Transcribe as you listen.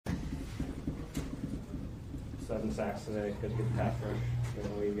7 sacks today. Good to get the pass rush.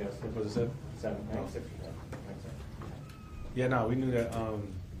 You guys, Was it 7? 7. No. 6. Yeah, no, we knew that,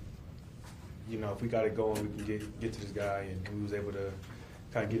 you know, if we got it going, we can get to this guy, and we was able to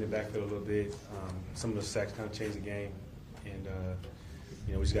kind of get in the backfield a little bit. Some of those sacks kind of changed the game, and,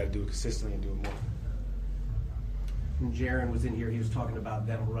 you know, we just got to do it consistently and do it more. When Jaron was in here, he was talking about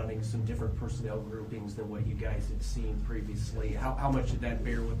them running some different personnel groupings than what you guys had seen previously. How much did that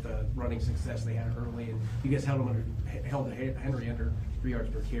bear with the running success they had early? And you guys held Henry under 3 yards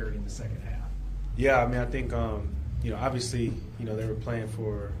per carry in the second half. Yeah, I mean, I think, you know, obviously, you know, they were playing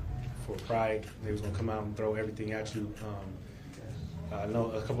for pride. They was going to come out and throw everything at you. I know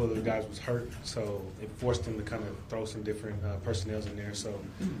a couple of the guys was hurt, so it forced them to kind of throw some different personnels in there. So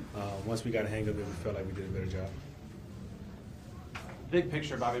once we got a hang of it, we felt like we did a better job. Big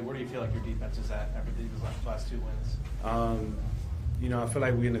picture, Bobby, where do you feel like your defense is at after these last 2 wins? You know, I feel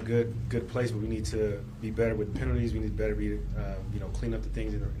like we're in a good place, but we need to be better with penalties. We need to better be, you know, clean up the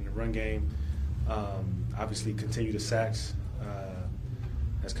things in the run game. Obviously, continue the sacks.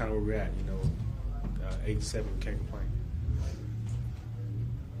 That's kind of where we're at. You know, 8-7, we can't complain.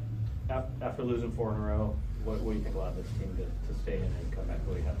 After losing 4 in a row, what do you think allowed this team to stay in and come back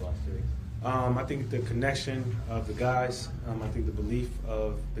the way you had the last 2 weeks? I think the connection of the guys, I think the belief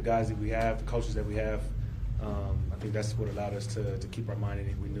of the guys that we have, the coaches that we have, I think that's what allowed us to keep our mind in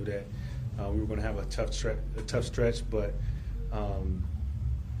it. We knew that we were going to have a tough stretch, but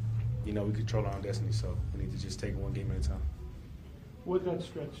you know, we control our own destiny, so we need to just take it one game at a time. What did that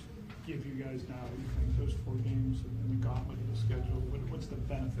stretch give you guys now? You think those 4 games and the gauntlet of the schedule, what's the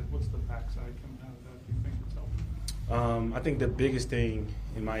benefit? What's the backside coming out of that? Do you think it's helpful? I think the biggest thing,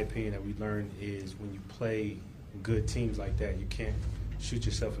 in my opinion, that we learned is when you play good teams like that, you can't shoot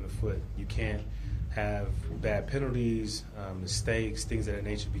yourself in the foot. You can't have bad penalties, mistakes, things of that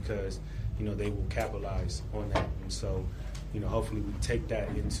nature, because, you know, they will capitalize on that. And so, you know, hopefully we take that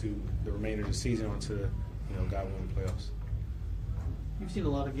into the remainder of the season, onto, you know, God-willing playoffs. You've seen a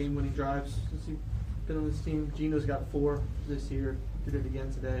lot of game-winning drives since you've been on this team. Gino's got 4 this year. Did it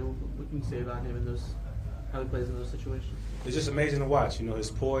again today. What can you say about him and how he plays in those situations? It's just amazing to watch. You know,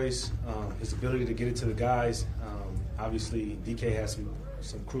 his poise, his ability to get it to the guys. Obviously, DK has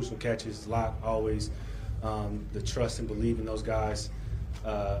some crucial catches. Locke always, the trust and believe in those guys.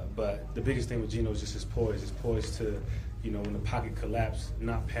 But the biggest thing with Gino is just his poise. His poise to, you know, when the pocket collapse,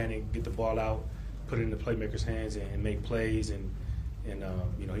 not panic, get the ball out, put it in the playmaker's hands, and make plays. And you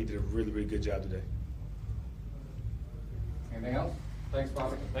know, he did a really, really good job today. Anything else? Thanks,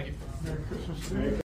 Bobby. Thank you. Merry Christmas to you.